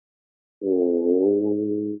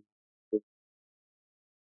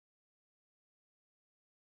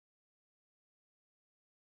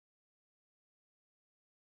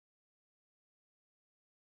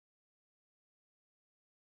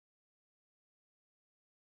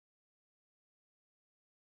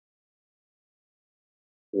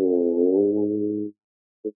Om.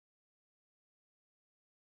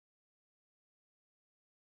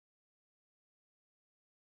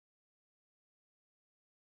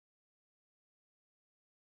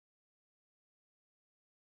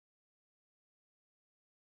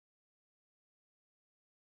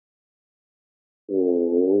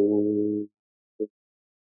 Om.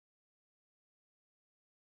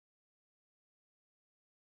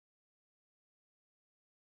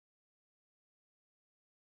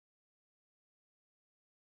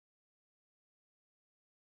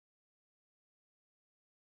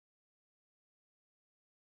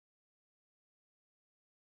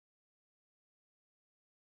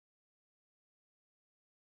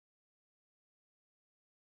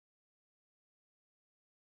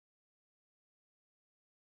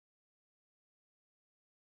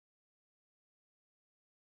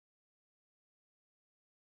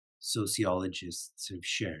 Sociologists have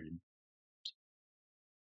shared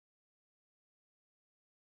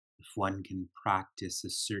if one can practice a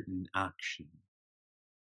certain action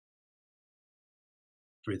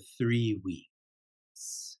for 3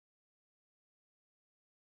 weeks,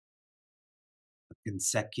 a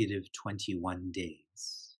consecutive 21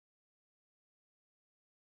 days,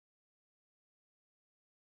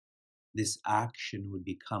 this action would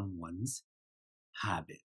become one's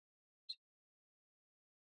habit.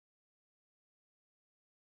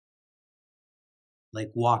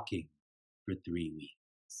 Like walking for 3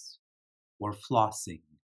 weeks or flossing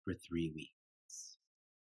for 3 weeks.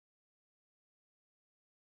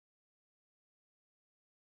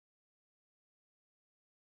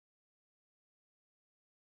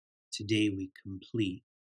 Today we complete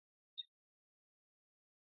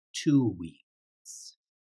 2 weeks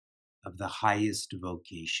of the highest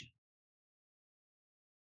vocation.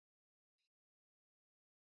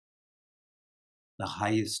 The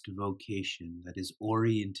highest vocation that is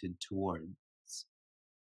oriented towards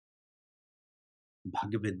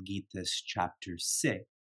Bhagavad Gita's chapter 6,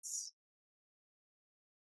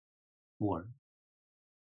 or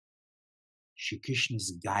Shri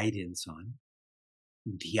Krishna's guidance on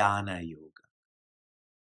Dhyana Yoga.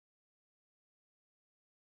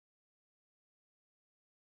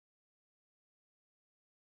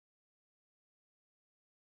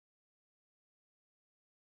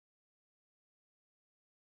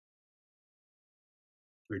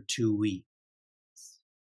 For 2 weeks,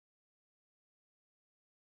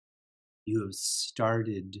 you have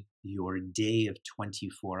started your day of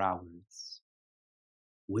 24 hours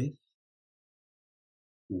with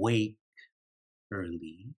wake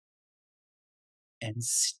early and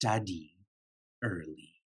study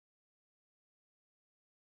early.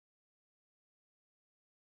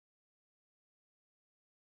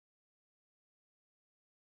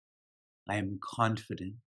 I am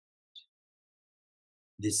confident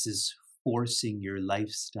this is forcing your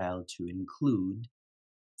lifestyle to include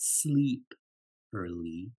sleep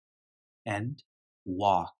early and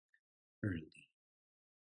walk early.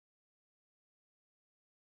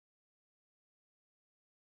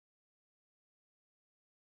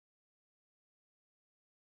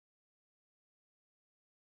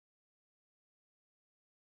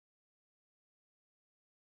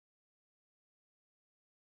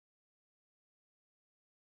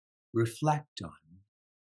 Reflect on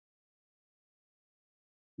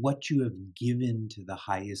what you have given to the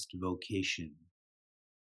highest vocation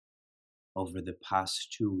over the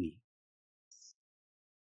past 2 weeks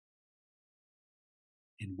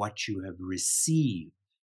and what you have received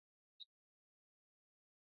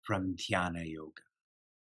from Dhyana Yoga.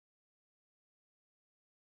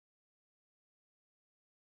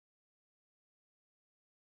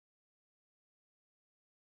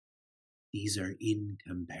 These are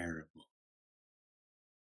incomparable.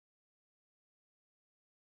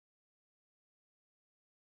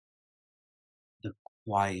 The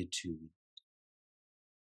quietude,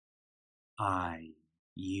 I,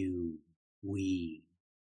 you, we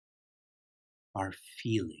are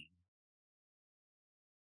feeling.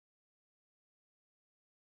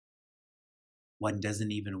 One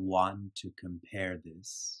doesn't even want to compare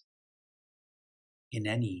this in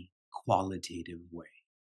any qualitative way.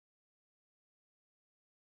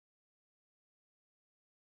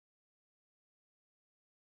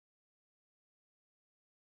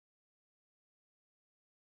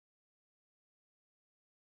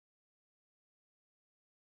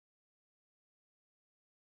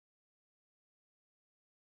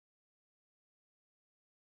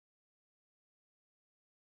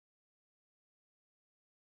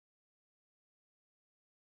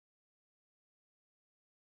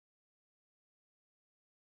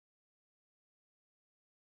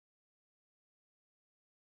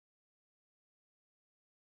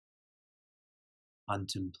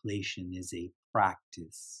 Contemplation is a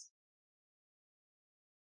practice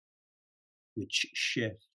which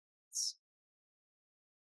shifts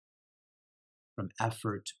from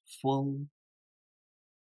effortful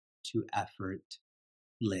to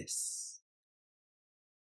effortless.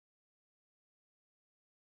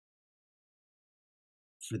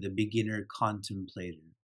 For the beginner contemplator,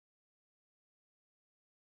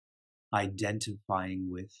 identifying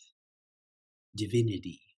with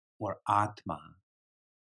divinity or Atma,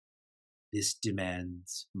 this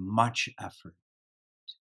demands much effort.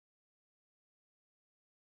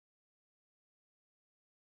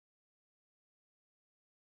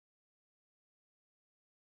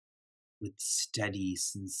 With steady,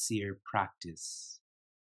 sincere practice,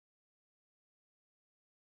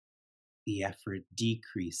 the effort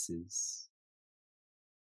decreases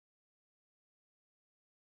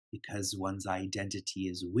because one's identity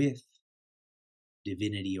is with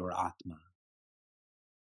divinity or Atma.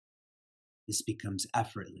 This becomes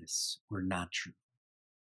effortless or natural.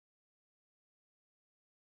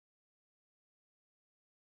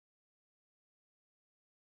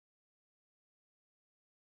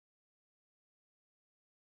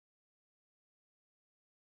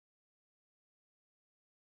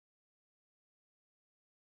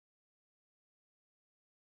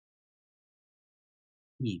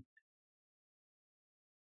 Keep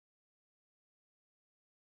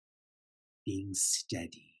being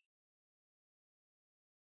steady.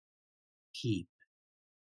 Keep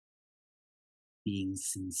being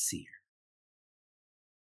sincere.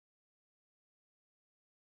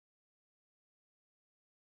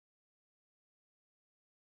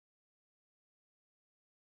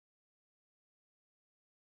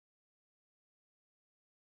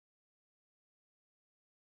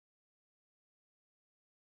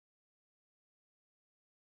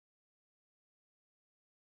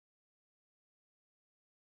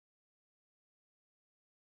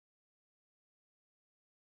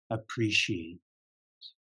 Appreciate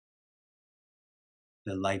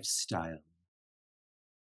the lifestyle.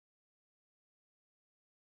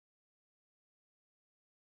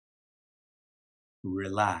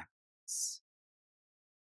 Relax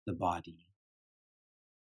the body.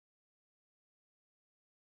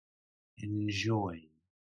 Enjoy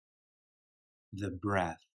the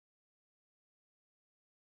breath.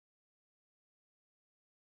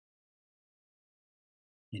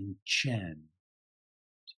 And chant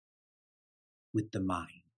with the mind.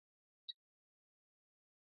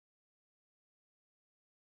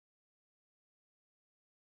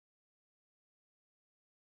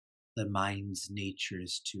 The mind's nature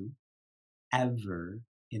is to ever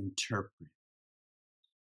interpret.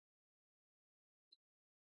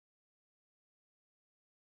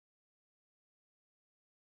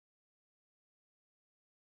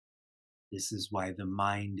 This is why the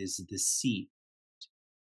mind is the seat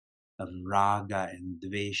of raga and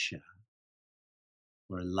dvesha,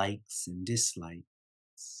 or likes and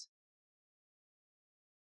dislikes,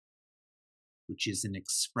 which is an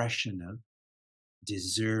expression of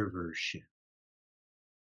deservership.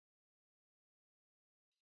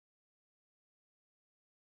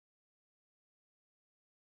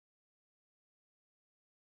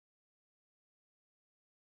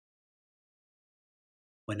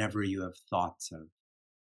 Whenever you have thoughts of,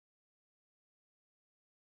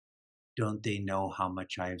 don't they know how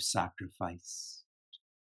much I have sacrificed?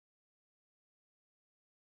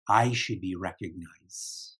 I should be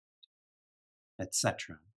recognized,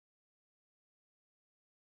 etc.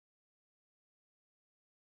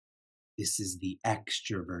 This is the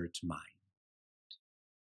extrovert mind.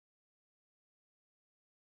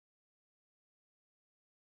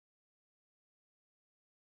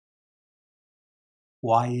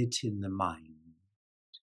 Quiet in the mind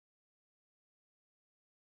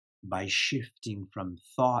by shifting from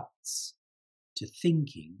thoughts to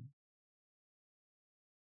thinking.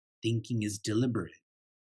 Thinking is deliberate.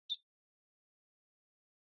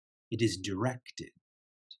 It is directed.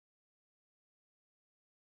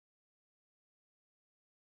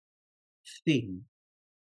 Think,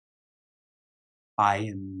 I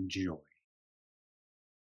am joy.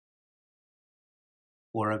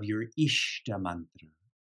 Or of your Ishta mantra.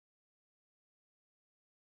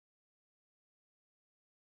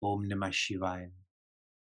 Om Namah Shivaya.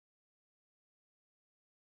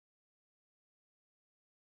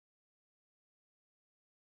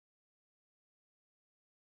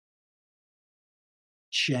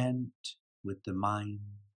 Chant with the mind,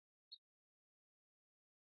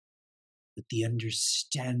 with the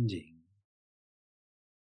understanding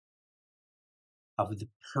of the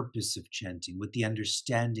purpose of chanting, with the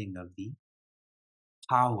understanding of the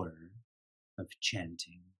power of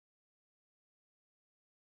chanting.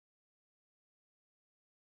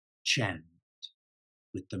 Chant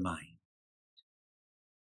with the mind.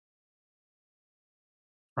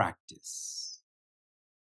 Practice.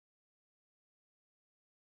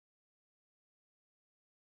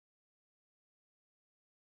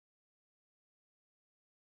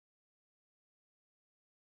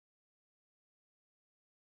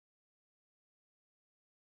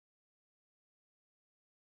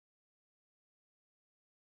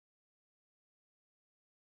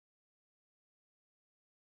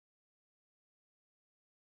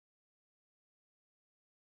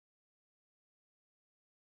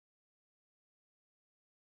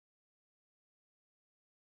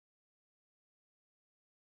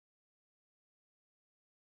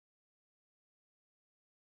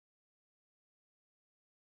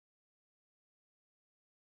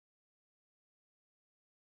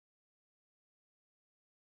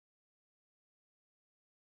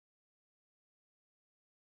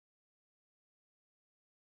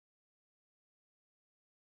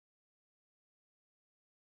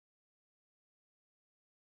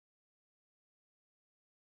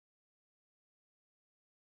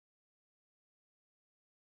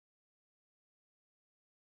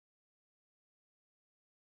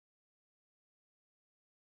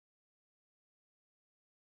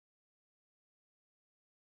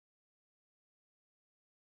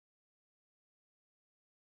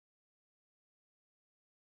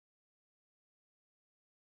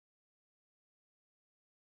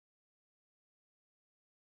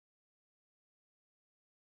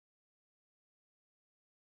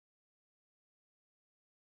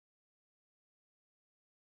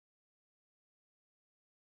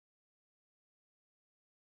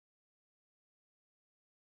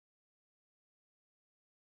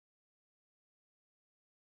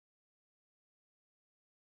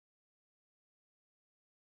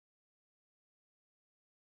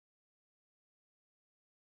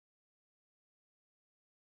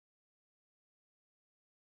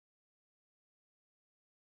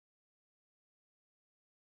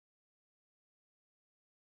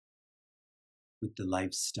 With the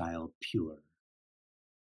lifestyle pure,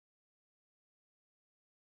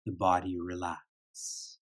 the body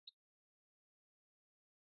relaxed,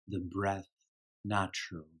 the breath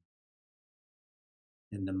natural,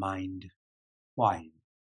 and the mind quiet.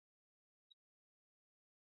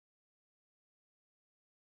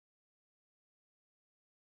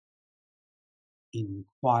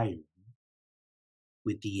 Inquire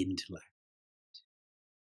with the intellect.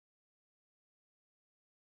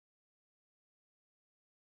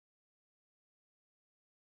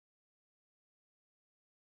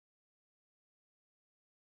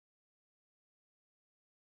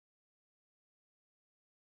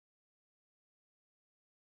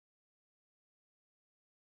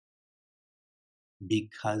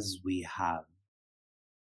 Because we have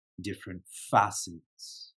different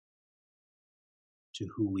facets to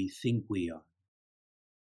who we think we are,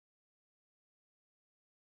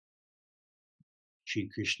 Sri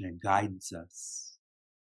Krishna guides us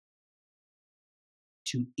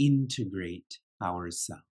to integrate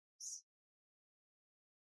ourselves,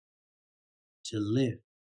 to lift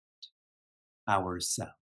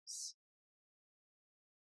ourselves,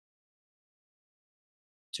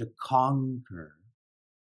 to conquer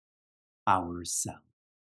ourselves.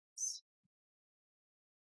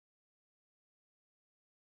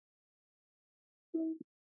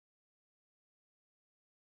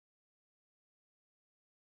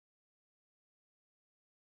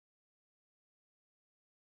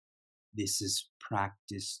 This is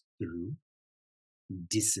practiced through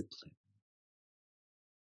discipline.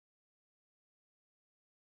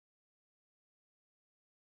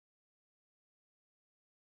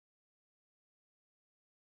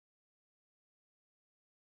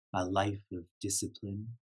 A life of discipline,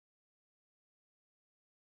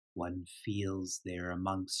 one feels they're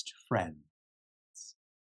amongst friends,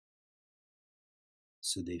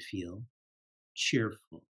 so they feel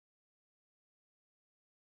cheerful.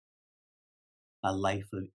 A life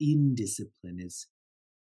of indiscipline is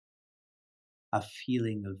a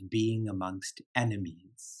feeling of being amongst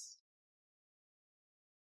enemies,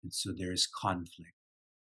 and so there is conflict.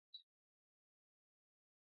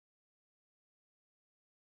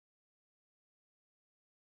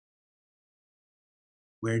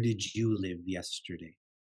 Where did you live yesterday?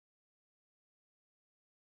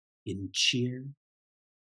 In cheer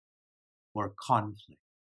or conflict?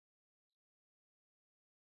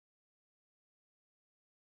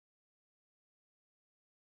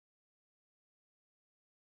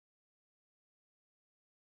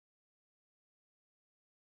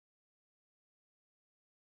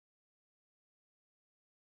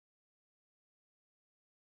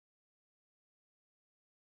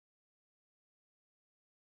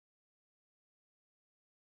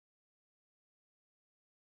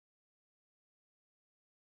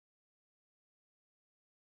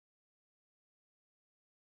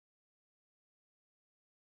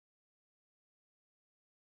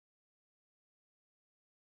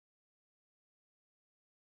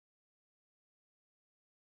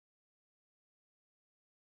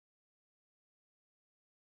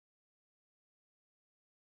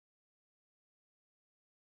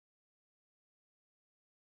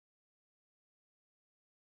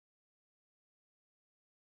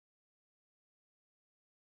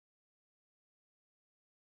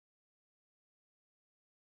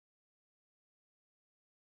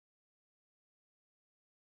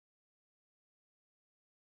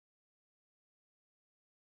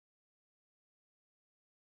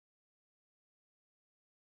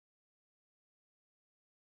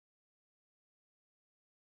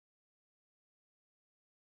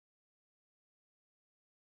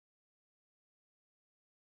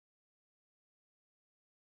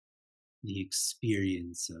 the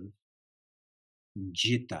experience of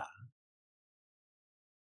jita,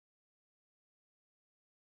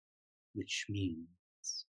 which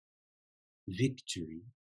means victory.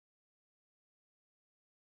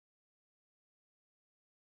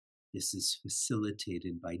 This is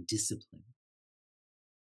facilitated by discipline.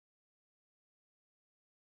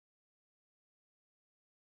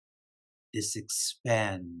 This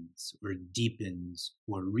expands or deepens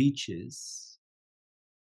or reaches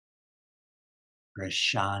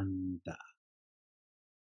prashanta.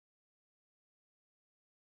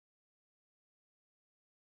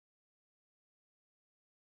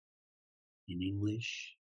 In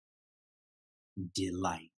English,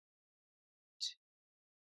 delight.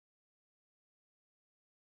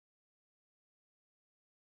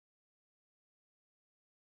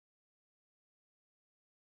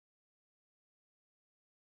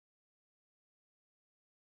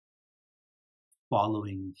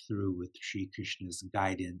 Following through with Sri Krishna's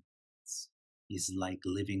guidance is like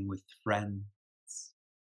living with friends.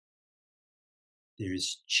 There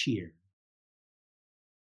is cheer.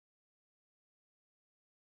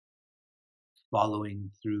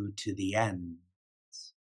 Following through to the end,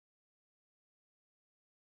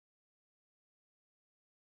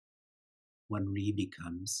 one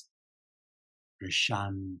becomes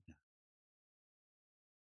prashanta,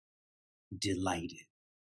 delighted.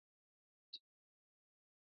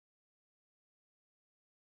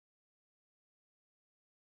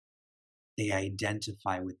 They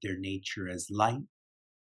identify with their nature as light,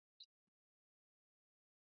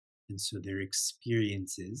 and so their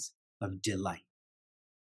experiences of delight.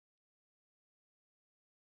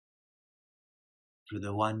 For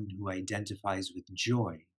the one who identifies with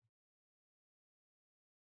joy,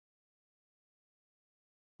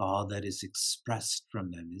 all that is expressed from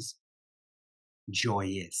them is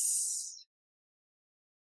joyous.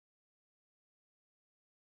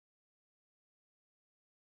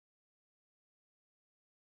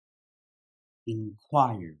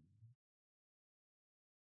 Inquire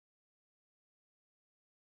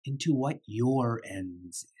into what your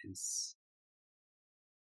ends is.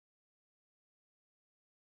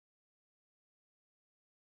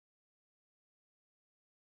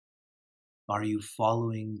 Are you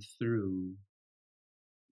following through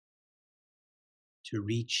to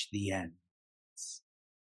reach the ends?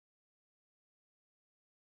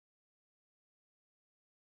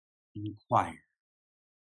 Inquire,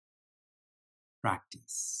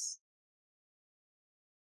 practice.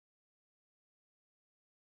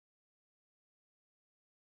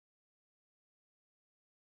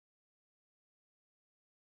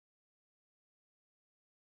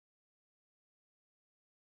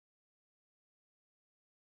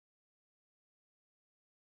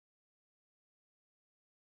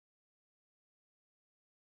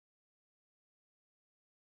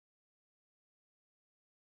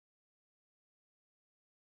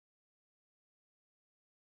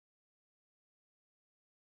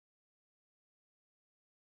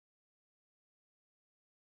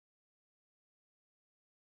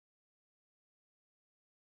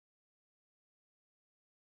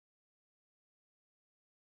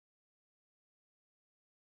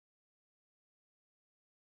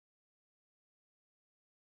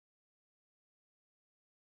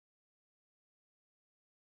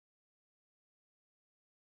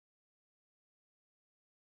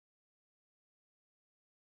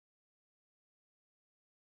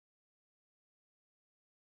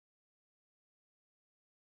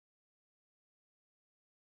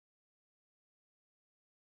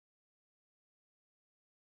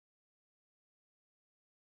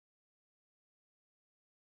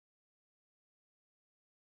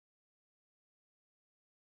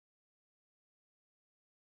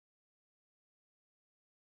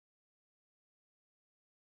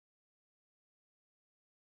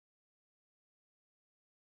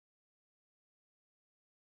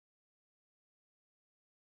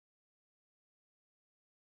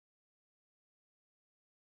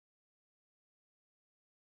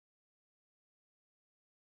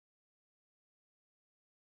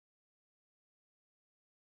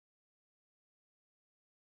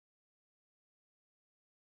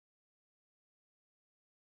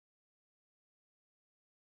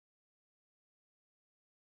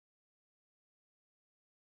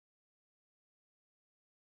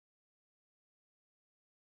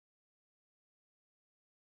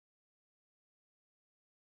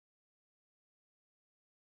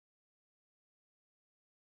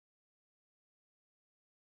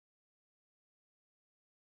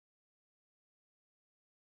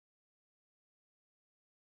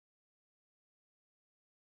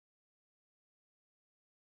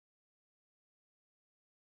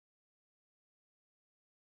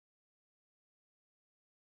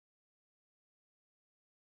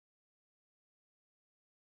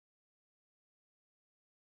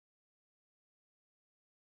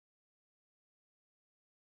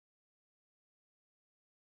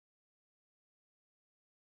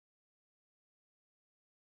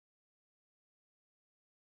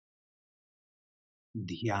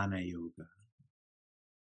 Dhyana Yoga,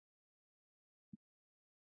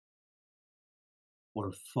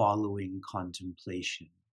 or following contemplation.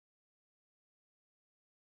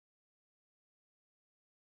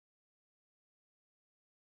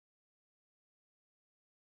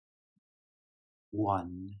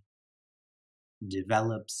 One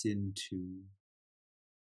develops into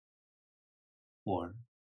or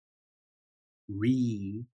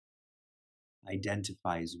re-identifies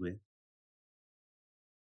with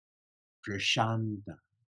prashanta,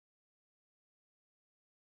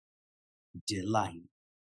 delight.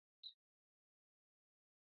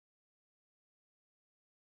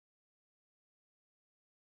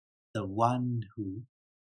 The one who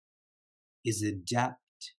is adept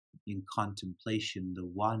in contemplation, the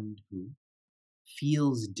one who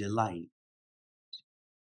feels delight,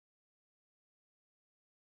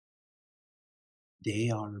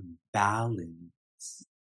 they are balanced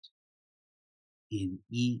in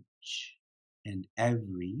each and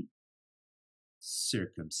every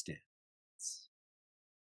circumstance.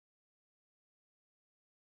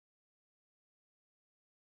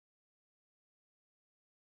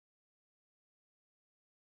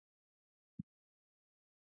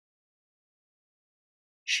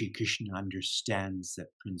 Shri Krishna understands that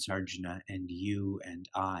Prince Arjuna and you and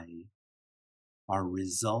I are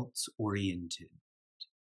results oriented.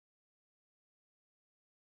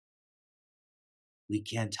 We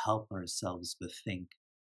can't help ourselves but think,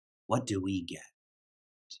 what do we get?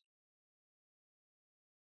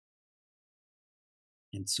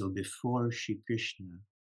 And so before Shri Krishna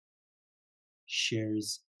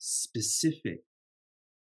shares specific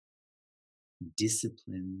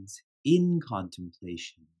disciplines in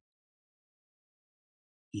contemplation,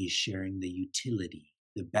 he is sharing the utility,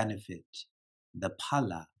 the benefit, the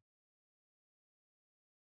phala,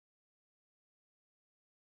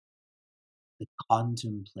 the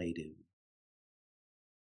contemplative,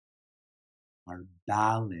 are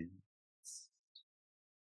balanced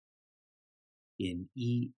in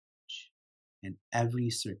each and every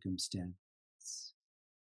circumstance.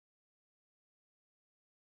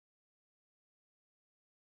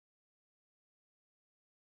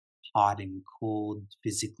 Hot and cold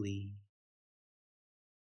physically,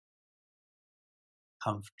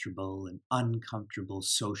 comfortable and uncomfortable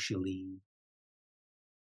socially,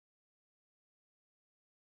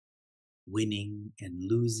 winning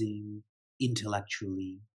and losing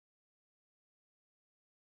intellectually,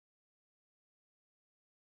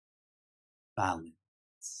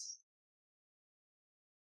 balance.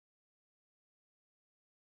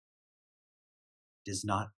 Does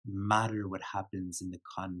not matter what happens in the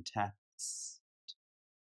context.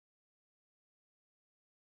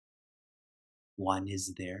 One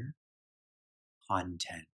is their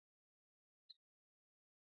content.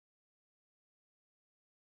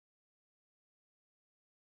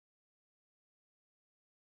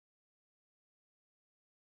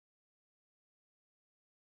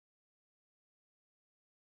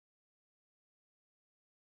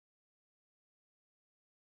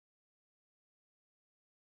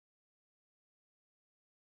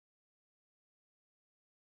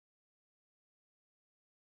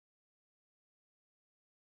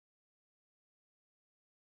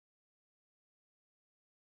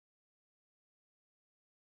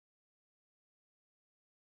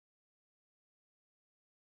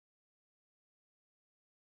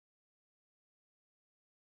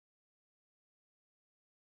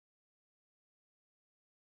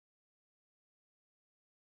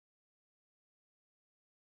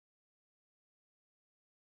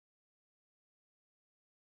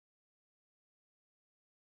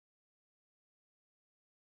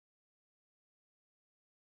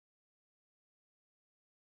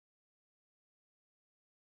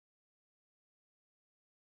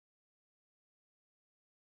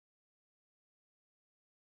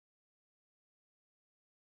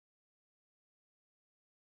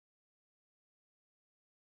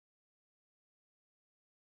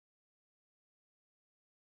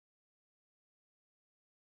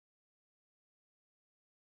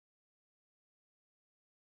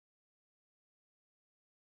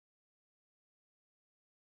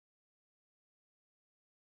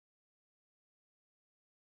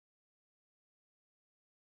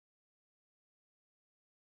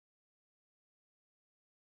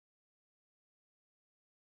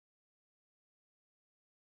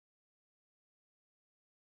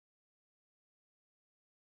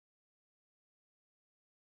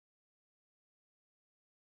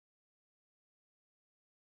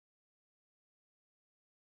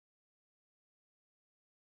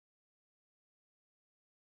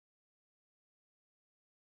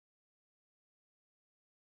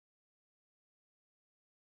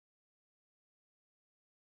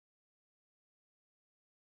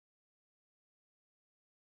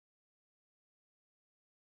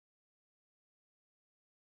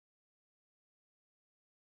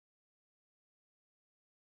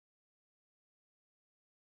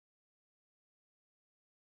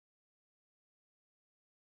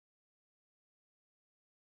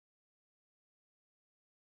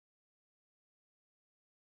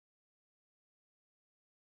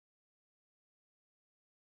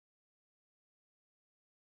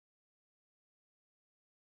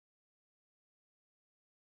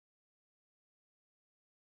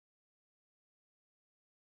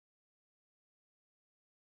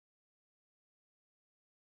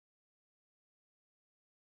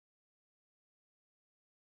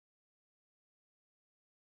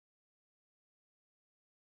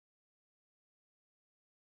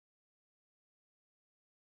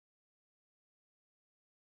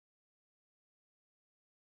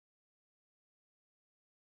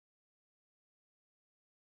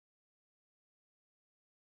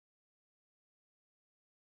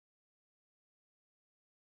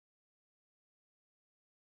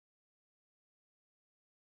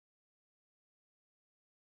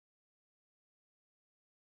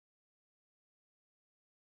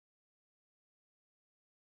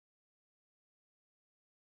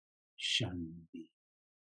 Shanti,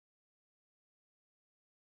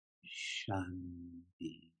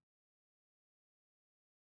 Shanti,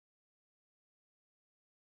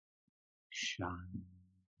 Shanti.